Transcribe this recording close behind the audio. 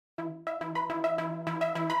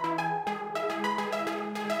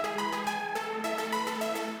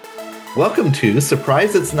Welcome to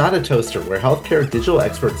Surprise It's Not a Toaster, where healthcare digital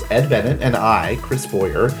experts Ed Bennett and I, Chris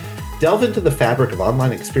Boyer, delve into the fabric of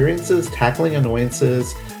online experiences, tackling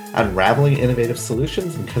annoyances, unraveling innovative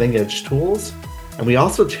solutions and cutting-edge tools, and we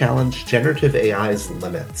also challenge generative AI's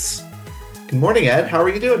limits. Good morning, Ed. How are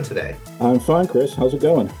you doing today? I'm fine, Chris. How's it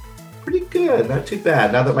going? Pretty good. Not too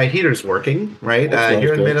bad. Now that my heater's working, right?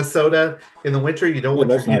 Here in good. Minnesota, in the winter, you don't want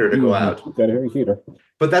your heater to go out. Got to have a heater.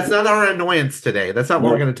 But that's not our annoyance today. That's not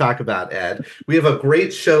what we're going to talk about, Ed. We have a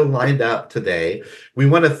great show lined up today. We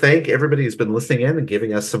want to thank everybody who's been listening in and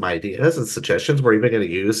giving us some ideas and suggestions. We're even going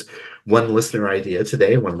to use one listener idea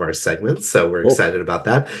today in one of our segments, so we're excited about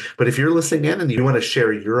that. But if you're listening in and you want to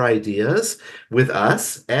share your ideas with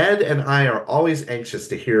us, Ed and I are always anxious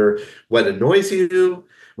to hear what annoys you,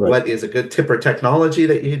 what is a good tip or technology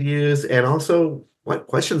that you'd use, and also what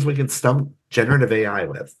questions we can stump generative AI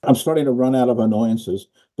with. I'm starting to run out of annoyances,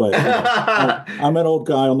 but I'm an old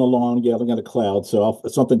guy on the lawn yelling at a cloud, so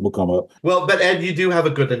something will come up. Well, but Ed, you do have a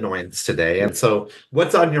good annoyance today, and so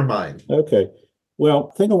what's on your mind? Okay. Well,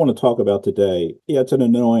 the thing I want to talk about today, it's an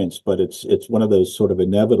annoyance, but it's one of those sort of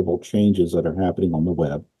inevitable changes that are happening on the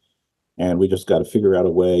web, and we just got to figure out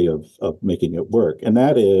a way of making it work, and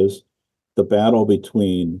that is the battle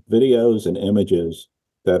between videos and images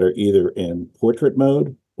that are either in portrait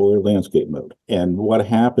mode or landscape mode. And what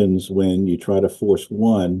happens when you try to force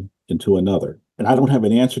one into another? And I don't have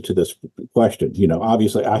an answer to this question. You know,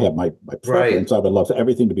 obviously I have my preference. I would love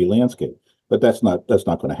everything to be landscape, but that's not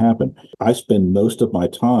going to happen. I spend most of my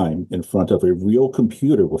time in front of a real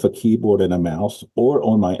computer with a keyboard and a mouse or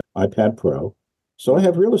on my iPad Pro. So I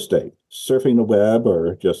have real estate, surfing the web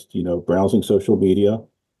or just, browsing social media.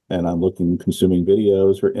 And I'm consuming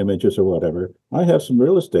videos or images or whatever, I have some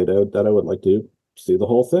real estate that I would like to see the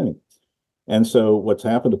whole thing. And so what's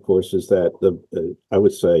happened, of course, is that I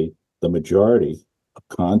would say the majority of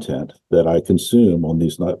content that I consume on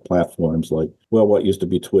these platforms, like, what used to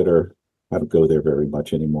be Twitter, I don't go there very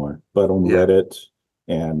much anymore, but on Reddit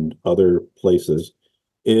and other places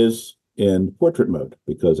is in portrait mode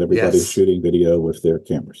because everybody's shooting video with their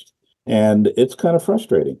cameras. And it's kind of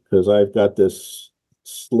frustrating because I've got this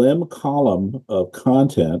slim column of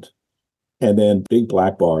content and then big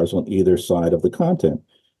black bars on either side of the content.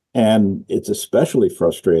 And it's especially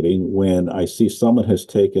frustrating when I see someone has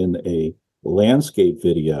taken a landscape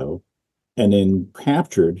video and then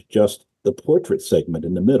captured just the portrait segment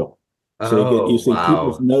in the middle. So you see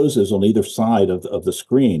people's noses on either side of the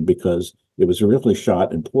screen because it was originally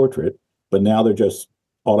shot in portrait, but now they're just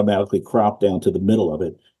automatically cropped down to the middle of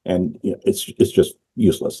it. And it's just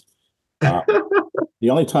useless. The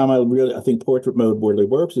only time I think portrait mode really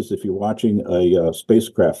works is if you're watching a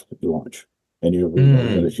spacecraft launch and you're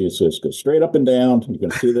going to just go straight up and down. You're going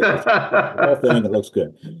to see the whole thing. It looks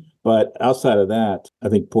good. But outside of that, I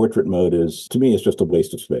think portrait mode to me, it's just a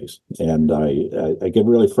waste of space. And I get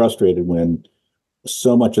really frustrated when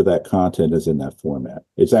so much of that content is in that format.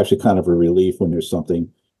 It's actually kind of a relief when there's something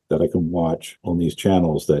that I can watch on these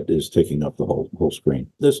channels that is taking up the whole screen.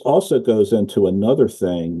 This also goes into another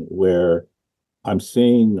thing where I'm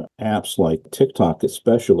seeing apps like TikTok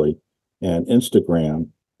especially and Instagram,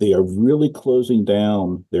 they are really closing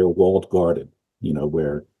down their walled garden,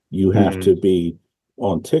 where you have to be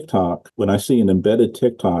on TikTok. When I see an embedded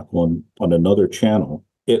TikTok on another channel,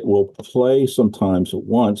 it will play sometimes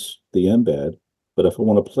once the embed, but if I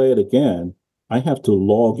want to play it again, I have to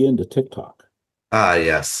log into TikTok.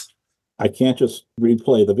 Yes. I can't just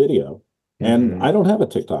replay the video. And I don't have a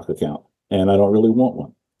TikTok account and I don't really want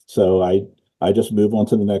one. So I just move on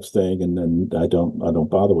to the next thing and then I don't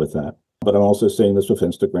bother with that. But I'm also seeing this with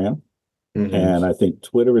Instagram. And I think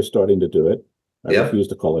Twitter is starting to do it. I refuse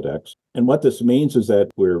to call it X. And what this means is that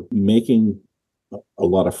we're making a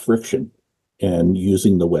lot of friction and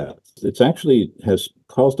using the web. It's actually has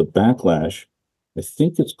caused a backlash. I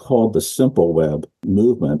think it's called the simple web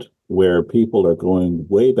movement, where people are going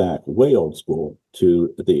way back, way old school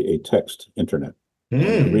to a text internet.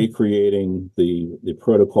 And recreating the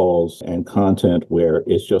protocols and content where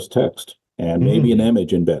it's just text and maybe an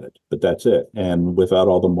image embedded, but that's it. And without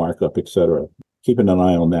all the markup, et cetera. Keeping an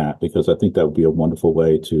eye on that because I think that would be a wonderful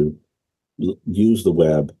way to use the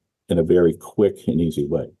web in a very quick and easy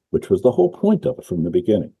way, which was the whole point of it from the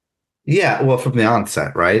beginning. Yeah, well, from the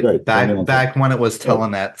onset, right? Right. Back when it was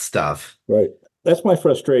telling stuff. Right. That's my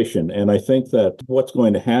frustration. And I think that what's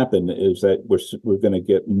going to happen is that we're going to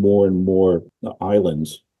get more and more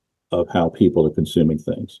islands of how people are consuming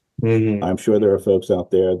things. I'm sure there are folks out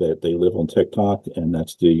there that they live on TikTok, and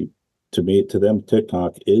to them,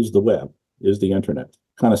 TikTok is the web, is the internet.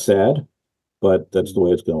 Kind of sad, but that's the way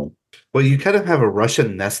it's going. Well, you kind of have a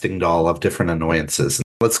Russian nesting doll of different annoyances.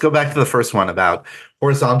 Let's go back to the first one about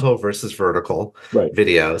horizontal versus vertical Right,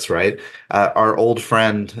 videos, right? Our old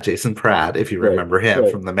friend Jason Pratt, if you right, remember him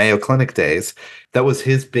right. from the Mayo Clinic days, that was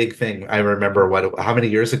his big thing. I remember how many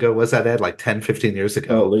years ago was that, Ed? Like 10, 15 years Oh,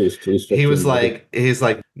 ago. at least He was 15 maybe. like, he's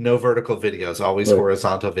like, no vertical videos, always Right,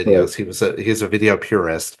 horizontal right. videos. He's a video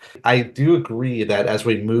purist. I do agree that as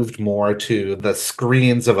we moved more to the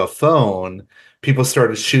screens of a phone, people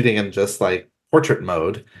started shooting in just like portrait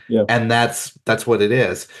mode. Yeah, And that's what it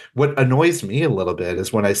is. What annoys me a little bit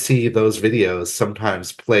is when I see those videos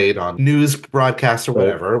sometimes played on news broadcasts or right.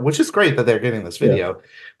 whatever, which is great that they're getting this Yeah, video,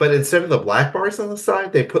 but instead of the black bars on the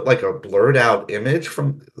side, they put like a blurred out image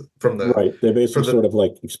from the right. They're basically from sort the of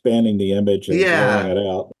like expanding the image and blurring yeah, it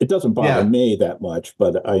out. It doesn't bother yeah, me that much,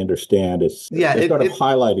 but I understand yeah. they're sort of It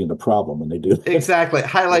highlighting the problem when they do that. exactly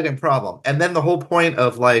highlighting problem, and then the whole point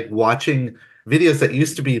of like watching videos that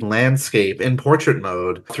used to be landscape in portrait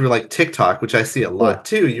mode through like TikTok, which I see a Yeah. lot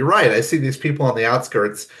too. You're right. I see these people on the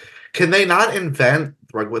outskirts. Can they not invent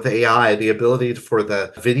like with AI the ability for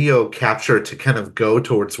the video capture to kind of go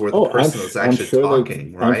towards where the Oh, person is I'm actually sure they.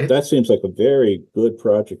 talking, right? That seems like a very good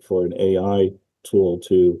project for an AI tool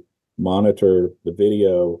to monitor the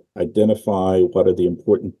video, identify what are the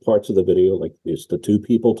important parts of the video, like it's the two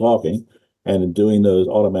people talking, and in doing those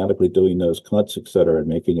automatically doing those cuts, et cetera, and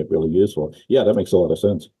making it really useful. Yeah, that makes a lot of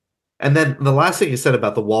sense. And then the last thing you said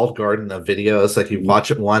about the walled garden of videos, like you Mhm. watch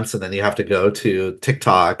it once and then you have to go to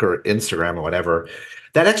TikTok or Instagram or whatever.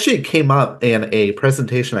 That actually came up in a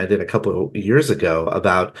presentation I did a couple of years ago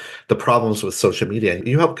about the problems with social media. And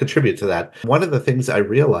you helped contribute to that. One of the things I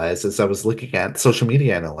realized as I was looking at social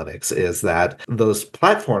media analytics is that those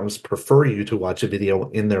platforms prefer you to watch a video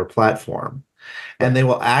in their platform Right. and they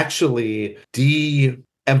will actually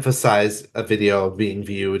de-emphasize a video being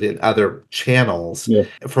viewed in other channels Yeah.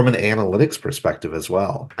 from an analytics perspective as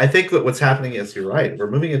well. I think that what's happening is you're right.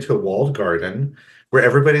 We're moving into a walled garden where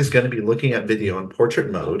everybody's going to be looking at video in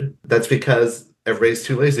portrait mode. That's because everybody's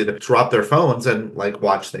too lazy to drop their phones and like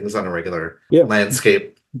watch things on a regular Yeah.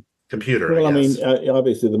 landscape computer, I Well, I mean, guess.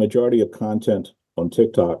 obviously, the majority of content on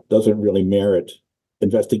TikTok doesn't really merit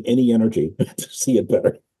investing any energy to see it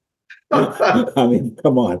better. I mean,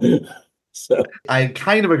 come on. So, I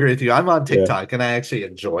kind of agree with you. I'm on yeah. TikTok and I actually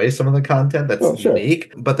enjoy some of the content that's Oh, sure.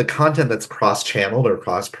 unique, but the content that's cross-channeled or Yeah.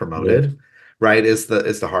 cross-promoted, right, is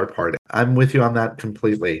the hard part. I'm with you on that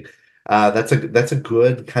completely. That's a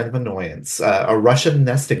good kind of annoyance, a Russian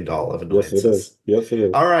nesting doll of Yes, it is. annoyances. Yes, it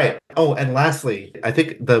is. All right. Oh, and lastly, I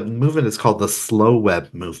think the movement is called the slow web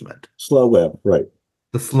movement. Slow web. Right.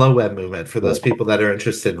 The slow web movement for those Right. people that are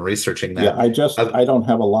interested in researching Yeah. that. Uh, I don't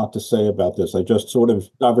have a lot to say about this. I just sort of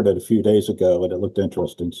covered it a few days ago and it looked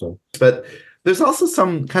interesting. So, but there's also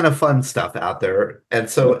some kind of fun stuff out there. And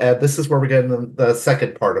so, yeah. Ed, this is where we get into the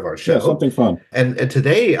second part of our Yeah. show. Something fun. And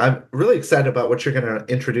today, I'm really excited about what you're going to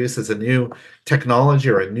introduce as a new technology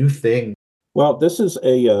or a new thing. Well, this is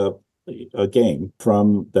a game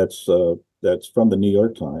that's from the New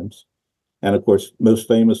York Times. And of course, most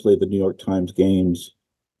famously, the New York Times Games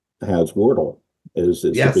has Wordle is the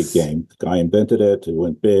big Yes. game. The guy invented it. It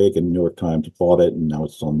went big, and New York Times bought it, and now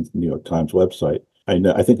it's on the New York Times website. I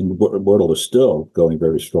know. I think Wordle is still going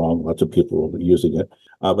very strong. Lots of people are using it.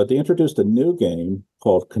 But they introduced a new game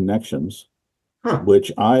called Connections, Huh.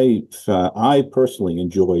 which I personally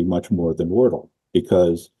enjoy much more than Wordle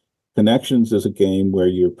because Connections is a game where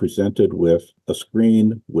you're presented with a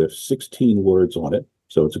screen with 16 words on it.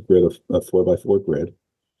 So it's a grid of a 4x4 grid.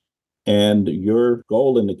 And your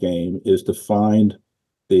goal in the game is to find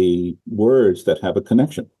the words that have a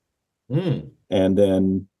connection. Mm. And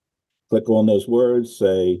then click on those words,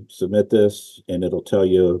 say, submit this, and it'll tell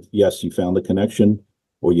you, yes, you found the connection,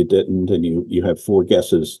 or you didn't, and you have four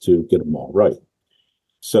guesses to get them all right.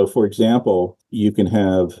 So, for example, you can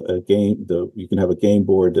have a game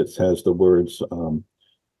board that has the words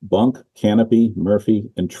bunk, canopy, Murphy,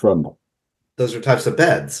 and trundle. Those are types of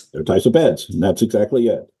beds. They're types of beds, and that's exactly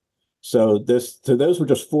it. So those were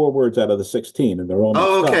just four words out of the 16, and they're all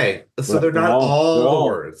Oh, mixed up. okay. So Right? they're not all the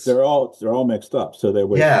words. They're all mixed up. So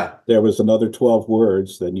Yeah. there was another 12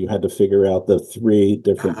 words. Then you had to figure out the three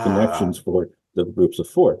different Ah. connections for the groups of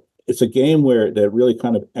four. It's a game where that really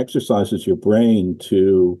kind of exercises your brain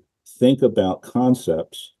to think about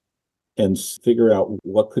concepts and figure out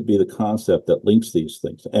what could be the concept that links these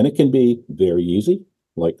things. And it can be very easy,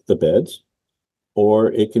 like the beds,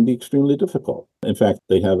 or it can be extremely difficult. In fact,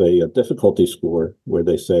 they have a difficulty score where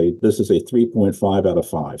they say this is a 3.5 out of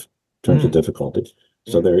 5 in terms of Mm. difficulty.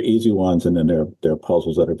 So Mm. there are easy ones, and then there are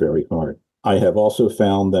puzzles that are very hard. I have also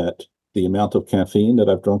found that the amount of caffeine that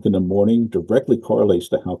I've drunk in the morning directly correlates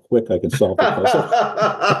to how quick I can solve the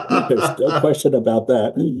puzzle. There's no question about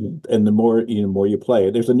that. And the more you play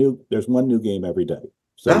it, there's one new game every day.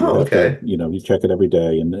 So you Oh, have to, okay. you check it every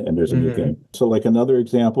day and there's a new Hmm. game. So like another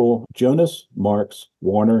example, Jonas, Marks,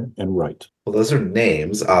 Warner, and Wright. Well, those are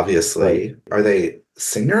names, Right. obviously. Are they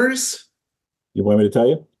singers? You want me to tell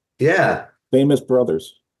you? Yeah. Famous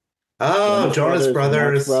brothers. Oh, Jonas Jonas Brothers, Marx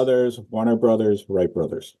Brothers. Brothers, Warner Brothers, Wright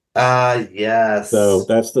Brothers. So Yes.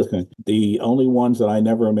 that's the thing. The only ones that I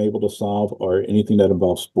never am able to solve are anything that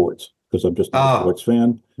involves sports because I'm just not a Oh, sports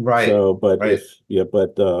fan. right. So, but Right.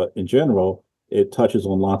 in general, it touches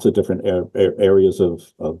on lots of different areas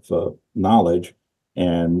of knowledge,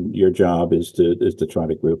 and your job is to try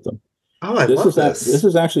to group them. Oh, I love This this.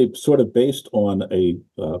 is actually sort of based on a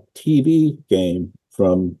TV game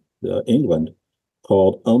from England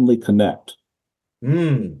called Only Connect.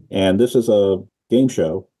 Mm. And this is a game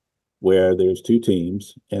show where there's two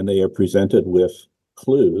teams and they are presented with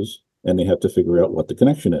clues and they have to figure out what the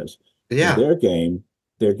connection is. In Yeah. their game,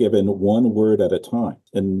 they're given one word at a time.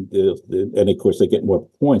 And of course, they get more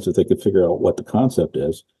points if they can figure out what the concept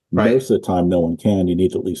is. Right. Most of the time, no one can. You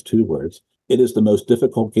need at least two words. It is the most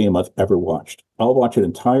difficult game I've ever watched. I'll watch an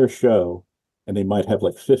entire show and they might have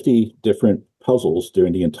like 50 different puzzles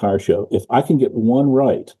during the entire show. If I can get one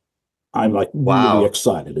right, I'm like really Wow.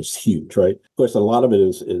 excited. It's huge, right? Of course, a lot of it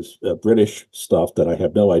is British stuff that I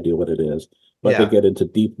have no idea what it is, but they Yeah. get into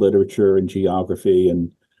deep literature and geography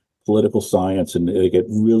and political science, and they get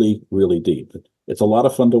really, really deep. It's a lot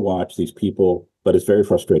of fun to watch these people, but it's very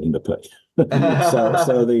frustrating to play.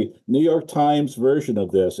 So the New York Times version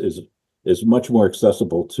of this is much more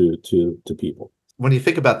accessible to people. When you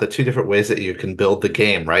think about the two different ways that you can build the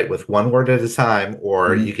game, right, with one word at a time, or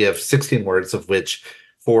Mhm. you give 16 words of which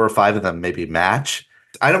four or five of them maybe match.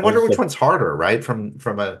 I don't wonder which So, one's harder, right, from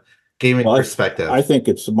a gaming well, I perspective. think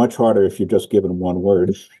it's much harder if you're just given one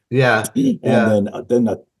word. Yeah. And Yeah. then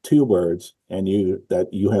the two words and you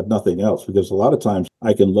have nothing else because a lot of times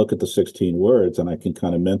I can look at the 16 words and I can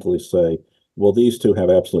kind of mentally say, well, these two have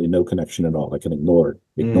absolutely no connection at all. I can ignore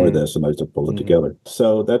Mm, this and I just pull it mm. together.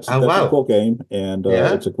 So Oh, that's a wow. cool game and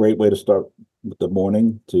Yeah. it's a great way to start the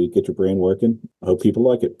morning to get your brain working. I hope people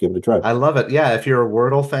like it. Give it a try. I love it. Yeah, if you're a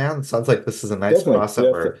Wordle fan, it sounds like this is a nice Definitely.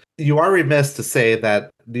 crossover. You are remiss to say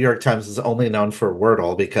that New York Times is only known for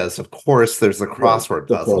Wordle because, of course, there's the Right. crossword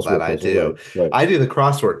The puzzle that crossword I puzzle. Right. do. Right. I do the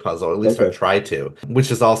crossword puzzle, at least I Okay. try to,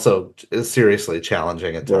 which is also seriously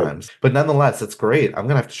challenging at Right. times. But nonetheless, it's great. I'm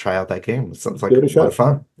gonna have to try out that game. It sounds Give like it a a lot of shot.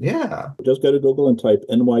 fun. Yeah. Just go to Google and type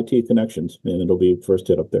NYT connections and it'll be first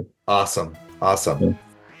hit up there. Awesome. Awesome. Yeah.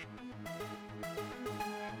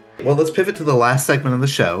 Well, let's pivot to the last segment of the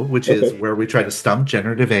show, which is Okay. where we try to stump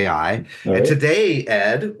generative AI. All And right. today,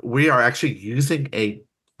 Ed, we are actually using a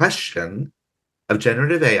question of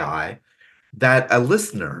generative AI that a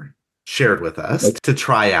listener shared with us Okay. to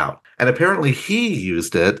try out. And apparently, he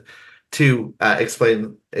used it to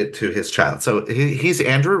explain it to his child. So he's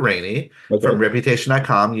Andrew Rainey from Okay.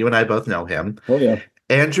 Reputation.com. You and I both know him. Oh yeah.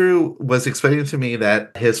 Andrew was explaining to me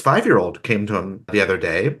that his 5-year-old came to him the other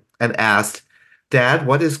day and asked, Dad,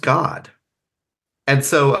 what is God? And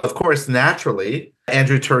so, of course, naturally,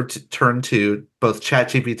 Andrew turned to both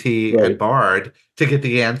ChatGPT and Right. Bard to get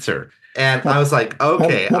the answer. And I was like,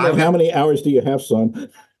 okay, How many hours do you have, son?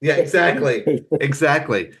 yeah, exactly,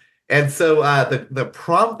 exactly. And so the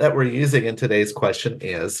prompt that we're using in today's question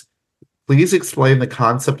is, please explain the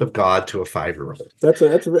concept of God to a 5-year-old. That's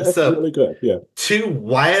So really good. Yeah. two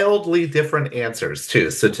wildly different answers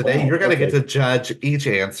too. So today Wow. you're going to get Okay. to judge each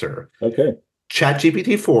answer. Okay.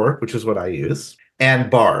 ChatGPT 4, which is what I use, and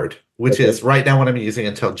Bard, which Okay. is right now what I'm using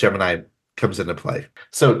until Gemini comes into play.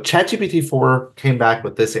 So ChatGPT 4 came back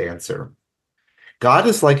with this answer. God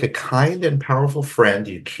is like a kind and powerful friend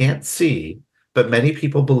you can't see, but many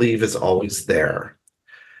people believe is always there.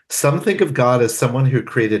 Some think of God as someone who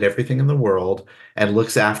created everything in the world and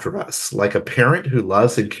looks after us, like a parent who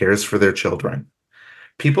loves and cares for their children.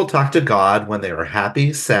 People talk to God when they are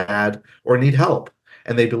happy, sad, or need help,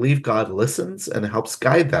 and they believe God listens and helps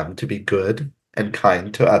guide them to be good and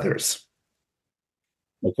kind to others.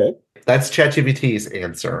 Okay. That's ChatGPT's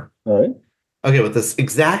answer. All right. Okay, with this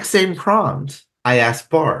exact same prompt, I asked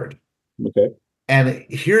Bard, Okay. and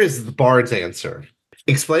here is the Bard's answer.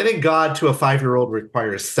 Explaining God to a 5-year-old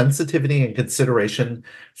requires sensitivity and consideration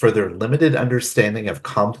for their limited understanding of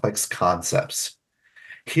complex concepts.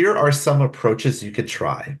 Here are some approaches you could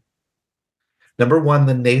try. Number one,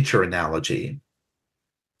 the nature analogy.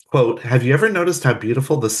 Quote, have you ever noticed how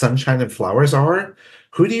beautiful the sunshine and flowers are?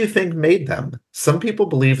 Who do you think made them? Some people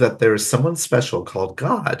believe that there is someone special called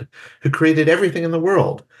God who created everything in the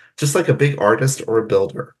world, just like a big artist or a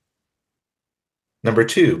builder. Number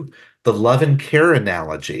two, the love and care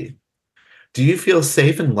analogy. Do you feel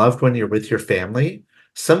safe and loved when you're with your family?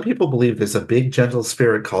 Some people believe there's a big, gentle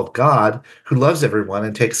spirit called God who loves everyone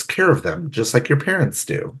and takes care of them, just like your parents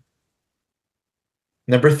do.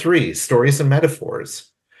 Number three, stories and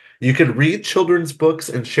metaphors. You could read children's books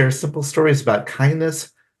and share simple stories about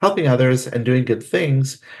kindness, helping others, and doing good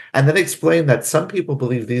things, and then explain that some people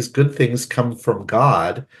believe these good things come from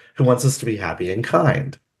God, who wants us to be happy and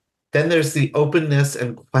kind. Then there's the openness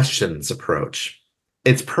and questions approach.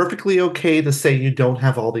 It's perfectly okay to say you don't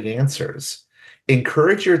have all the answers.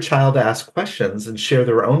 Encourage your child to ask questions and share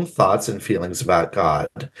their own thoughts and feelings about God.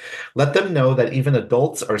 Let them know that even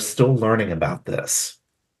adults are still learning about this.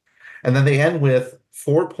 And then they end with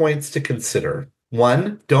 4 points to consider.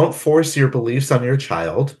 One, don't force your beliefs on your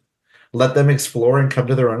child. Let them explore and come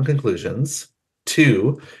to their own conclusions.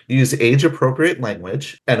 Two, use age-appropriate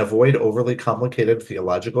language and avoid overly complicated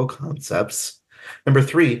theological concepts. Number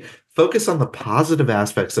three, focus on the positive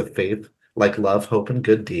aspects of faith, like love, hope, and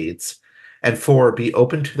good deeds. And four, be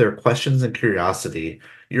open to their questions and curiosity.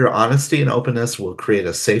 Your honesty and openness will create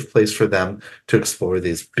a safe place for them to explore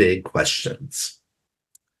these big questions.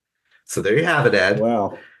 So there you have it, Ed.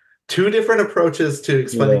 Wow. Two different approaches to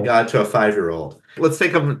explaining God to a 5-year-old. Let's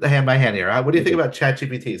take them hand by hand here. What do you think about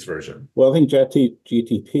ChatGPT's version? Well, I think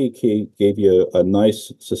ChatGPT gave you a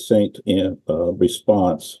nice, succinct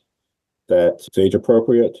response that's age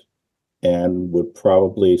appropriate and would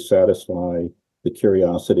probably satisfy the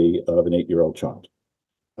curiosity of an 8-year-old child.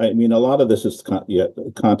 I mean, a lot of this is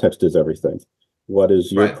context is everything. What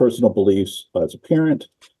is your personal beliefs as a parent?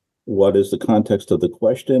 What is the context of the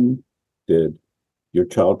question? Did your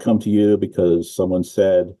child come to you because someone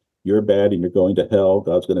said you're bad and you're going to hell?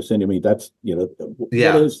 God's going to send you me. That's,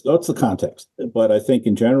 what's the context? But I think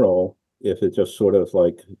in general, if it's just sort of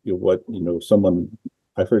like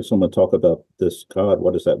I've heard someone talk about this God,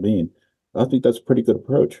 what does that mean? I think that's a pretty good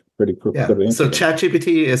approach. Good answer. So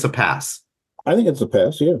ChatGPT is a pass. I think it's a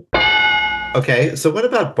pass, yeah. Okay, so what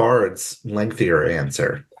about Bard's lengthier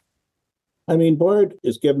answer? I mean, Bard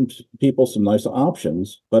is giving people some nice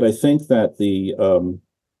options, but I think that the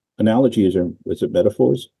analogies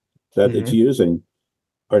metaphors that it's using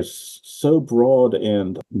are so broad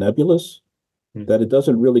and nebulous that it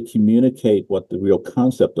doesn't really communicate what the real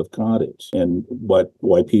concept of God is and why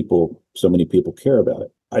so many people care about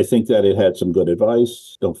it. I think that it had some good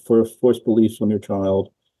advice. Don't force beliefs on your child,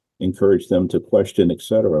 encourage them to question,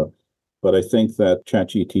 etc. But I think that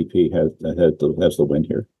ChatGPT has the win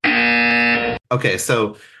here. Okay,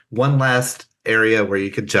 so one last area where you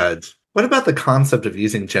could judge. What about the concept of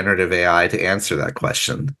using generative AI to answer that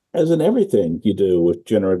question? As in everything you do with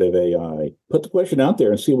generative AI, put the question out there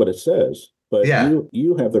and see what it says. But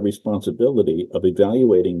you have the responsibility of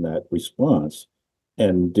evaluating that response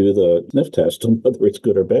and do the sniff test on whether it's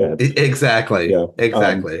good or bad. Exactly. Yeah.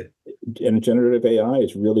 Exactly. And generative AI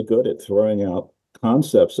is really good at throwing out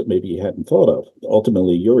concepts that maybe you hadn't thought of.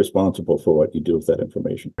 Ultimately, you're responsible for what you do with that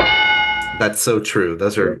information. That's so true.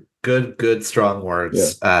 Those are good, strong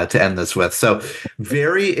words to end this with. So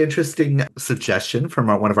very interesting suggestion from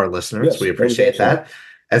one of our listeners. Yes, we appreciate that.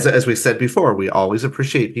 As we said before, we always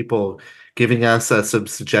appreciate people giving us some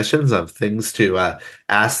suggestions of things to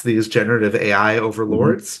ask these generative AI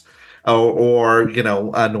overlords. Or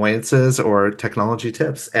annoyances or technology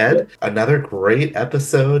tips. Ed, another great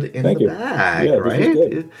episode in the bag,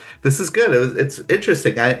 right? This is good. It's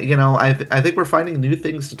interesting. I think we're finding new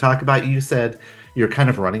things to talk about. You said you're kind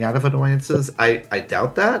of running out of annoyances. I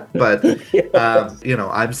doubt that, but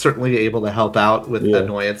I'm certainly able to help out with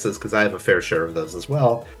annoyances because I have a fair share of those as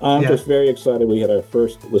well. I'm just very excited we had our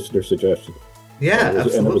first listener suggestion. Yeah,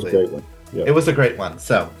 absolutely. And it was a great one. Yeah. It was a great one.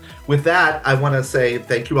 So with that, I want to say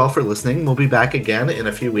thank you all for listening. We'll be back again in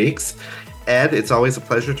a few weeks. Ed, it's always a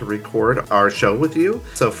pleasure to record our show with you.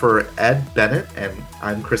 So for Ed Bennett, and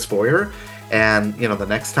I'm Chris Boyer, and the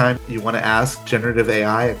next time you want to ask generative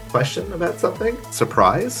AI a question about something,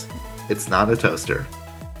 surprise, it's not a toaster.